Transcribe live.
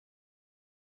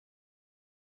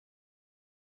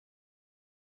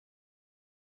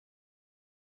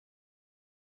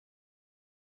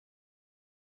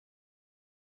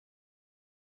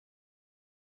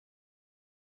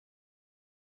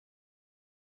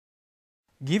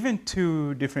Given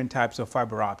two different types of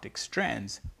fiber optic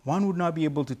strands, one would not be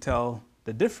able to tell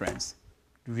the difference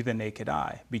with the naked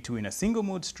eye between a single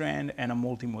mode strand and a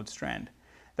multi-mode strand.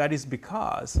 That is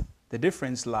because the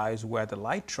difference lies where the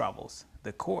light travels,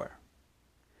 the core.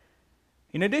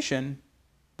 In addition,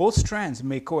 both strands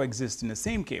may coexist in the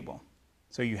same cable.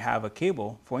 So you have a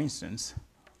cable, for instance,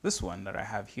 this one that I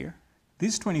have here.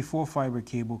 This 24 fiber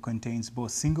cable contains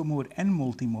both single mode and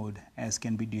multi-mode, as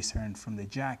can be discerned from the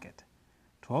jacket.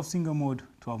 12 single mode,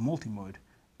 12 multi-mode,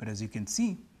 but as you can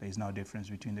see, there is no difference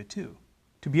between the two.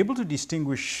 To be able to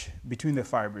distinguish between the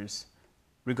fibers,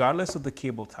 regardless of the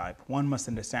cable type, one must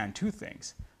understand two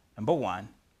things. Number one,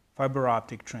 fiber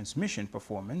optic transmission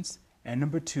performance, and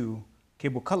number two,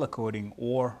 cable color coding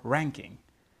or ranking.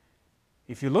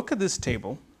 If you look at this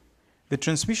table, the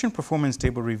transmission performance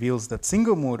table reveals that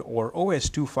single mode or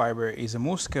OS2 fiber is the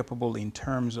most capable in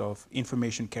terms of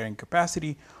information carrying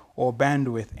capacity or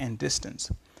bandwidth and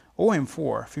distance.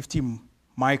 OM4 50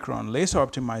 micron laser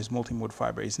optimized multimode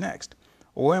fiber is next.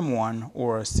 OM1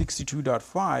 or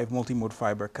 62.5 multimode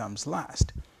fiber comes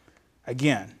last.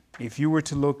 Again, if you were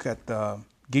to look at the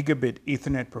gigabit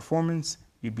Ethernet performance,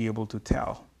 you'd be able to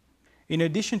tell. In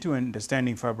addition to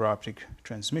understanding fiber optic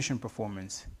transmission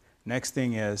performance, next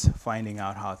thing is finding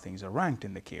out how things are ranked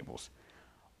in the cables.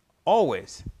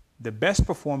 Always, the best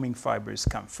performing fibers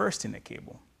come first in the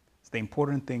cable. The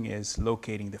important thing is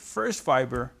locating the first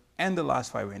fiber and the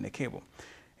last fiber in the cable.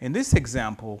 In this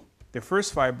example, the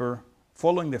first fiber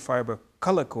following the fiber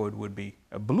color code would be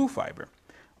a blue fiber,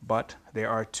 but there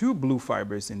are two blue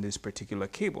fibers in this particular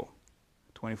cable,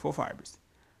 24 fibers.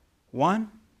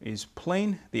 One is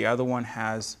plain, the other one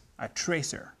has a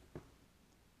tracer.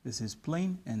 This is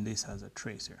plain and this has a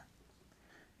tracer.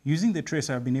 Using the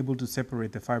tracer, I've been able to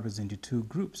separate the fibers into two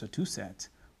groups or two sets,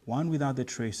 one without the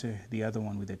tracer, the other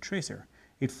one with a tracer.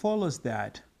 It follows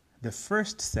that the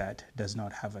first set does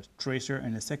not have a tracer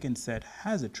and the second set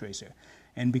has a tracer.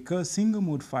 And because single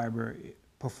mode fiber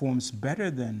performs better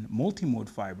than multi-mode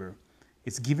fiber,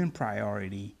 it's given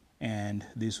priority, and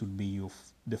this would be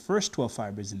the first 12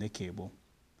 fibers in the cable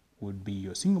would be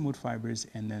your single mode fibers,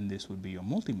 and then this would be your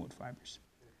multi-mode fibers.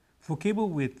 For cable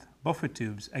with buffer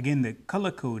tubes, again, the color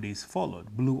code is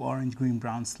followed: blue, orange, green,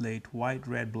 brown, slate, white,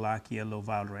 red, black, yellow,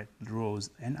 violet,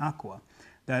 rose, and aqua.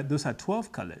 Those are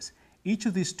 12 colors. Each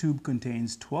of these tubes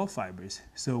contains 12 fibers.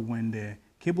 So when the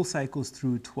cable cycles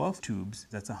through 12 tubes,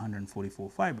 that's 144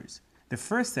 fibers. The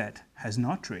first set has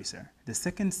no tracer. The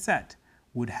second set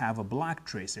would have a black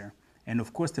tracer. And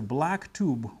of course, the black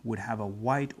tube would have a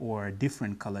white or a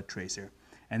different color tracer.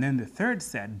 And then the third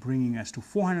set, bringing us to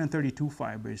 432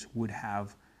 fibers, would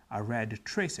have a red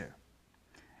tracer.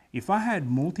 If I had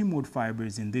multi-mode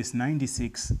fibers in this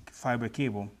 96 fiber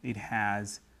cable, it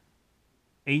has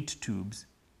 8 tubes.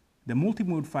 The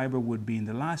multi-mode fiber would be in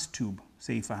the last tube,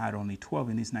 say if I had only 12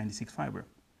 in this 96 fiber.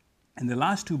 And the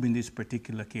last tube in this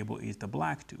particular cable is the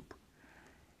black tube.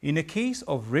 In the case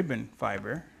of ribbon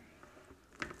fiber,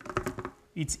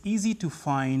 it's easy to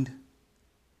find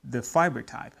the fiber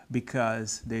type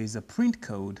because there is a print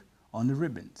code on the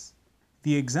ribbons.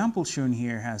 The example shown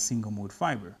here has single mode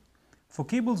fiber. For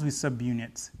cables with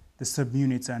subunits, the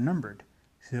subunits are numbered.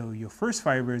 So your first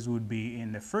fibers would be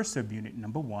in the first subunit,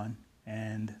 number 1,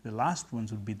 and the last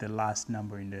ones would be the last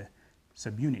number in the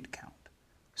subunit count.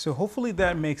 So hopefully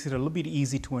that makes it a little bit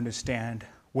easy to understand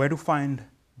where to find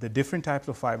the different types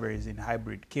of fibers in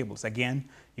hybrid cables. Again,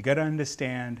 you got to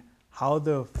understand how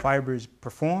the fibers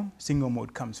perform. Single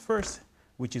mode comes first,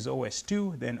 which is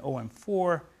OS2, then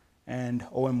OM4, and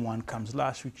OM1 comes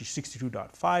last, which is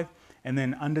 62.5, and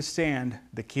then understand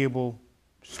the cable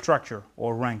structure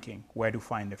or ranking, where to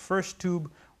find the first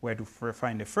tube, where to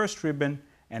find the first ribbon,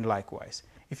 and likewise.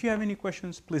 If you have any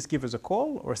questions, please give us a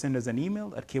call or send us an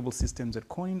email at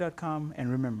cablesystems@corning.com.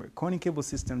 And remember, Corning Cable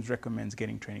Systems recommends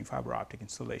getting training fiber optic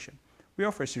installation. We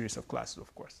offer a series of classes,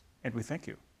 of course, and we thank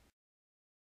you.